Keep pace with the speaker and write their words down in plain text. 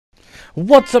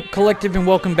What's up, collective, and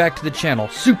welcome back to the channel,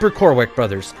 Super Corwick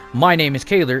Brothers. My name is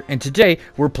Kaler, and today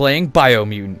we're playing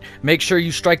Biomutant. Make sure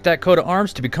you strike that coat of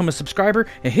arms to become a subscriber,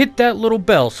 and hit that little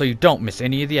bell so you don't miss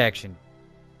any of the action.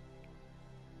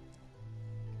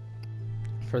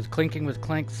 For the Clinking with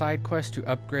Clank side quest to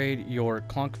upgrade your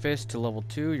Klonkfist to level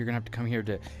 2, you're going to have to come here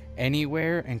to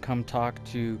Anywhere and come talk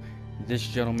to this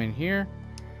gentleman here.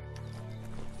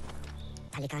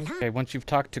 Okay, once you've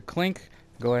talked to Clink,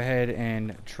 go ahead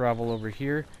and travel over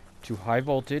here to High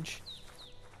Voltage.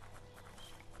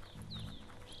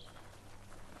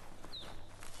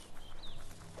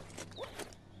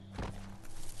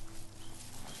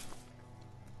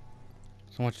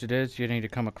 So once it is, you need to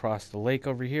come across the lake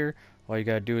over here. All you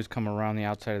gotta do is come around the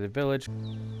outside of the village.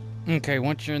 Okay,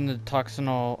 once you're in the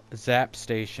Toxinol Zap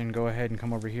station, go ahead and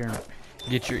come over here and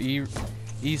get your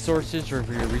E-sources or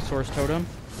your resource totem.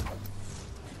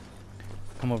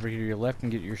 Come over here to your left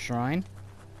and get your shrine.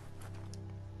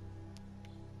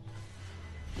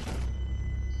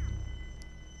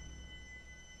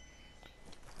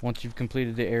 Once you've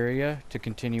completed the area, to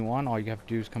continue on, all you have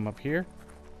to do is come up here,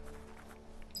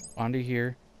 onto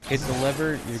here, hit the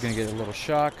lever, you're going to get a little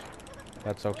shock.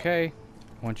 That's okay.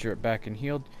 Once you're back and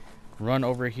healed, run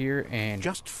over here and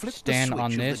just stand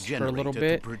on this for a little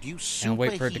bit and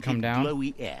wait for it to come down.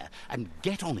 Air and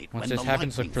get on it. Once this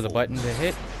happens, look for the button to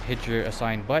hit your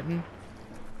assigned button.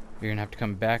 You're gonna have to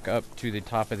come back up to the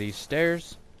top of these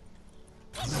stairs,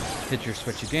 hit your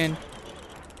switch again.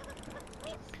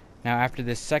 Now after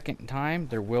this second time,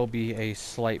 there will be a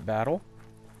slight battle,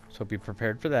 so be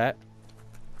prepared for that.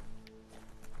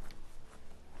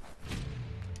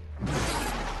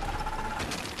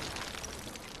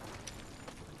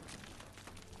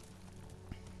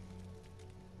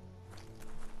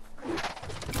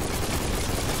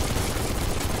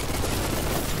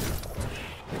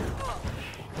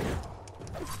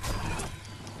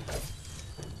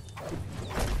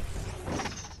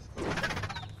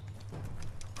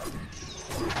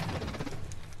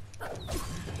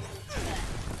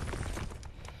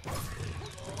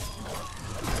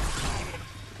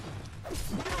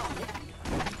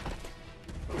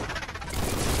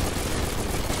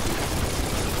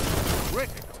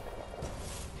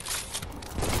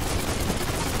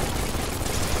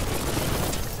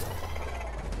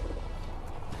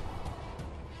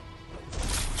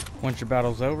 Once your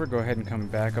battle's over, go ahead and come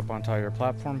back up onto your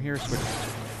platform here.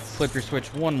 Flip your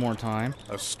switch one more time.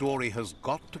 A story has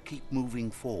got to keep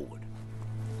moving forward.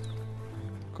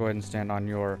 Go ahead and stand on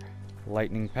your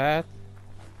lightning path.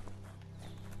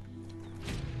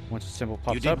 Once the symbol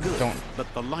pops up, don't.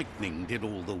 But the lightning did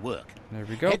all the work. There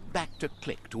we go. Head back to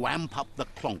Click to amp up the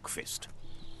Klonkfist.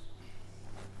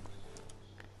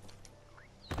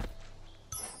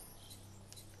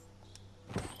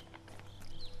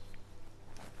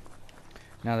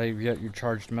 Now that you've got your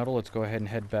charged metal, let's go ahead and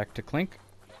head back to Clink.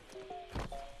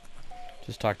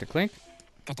 Just talk to Clink.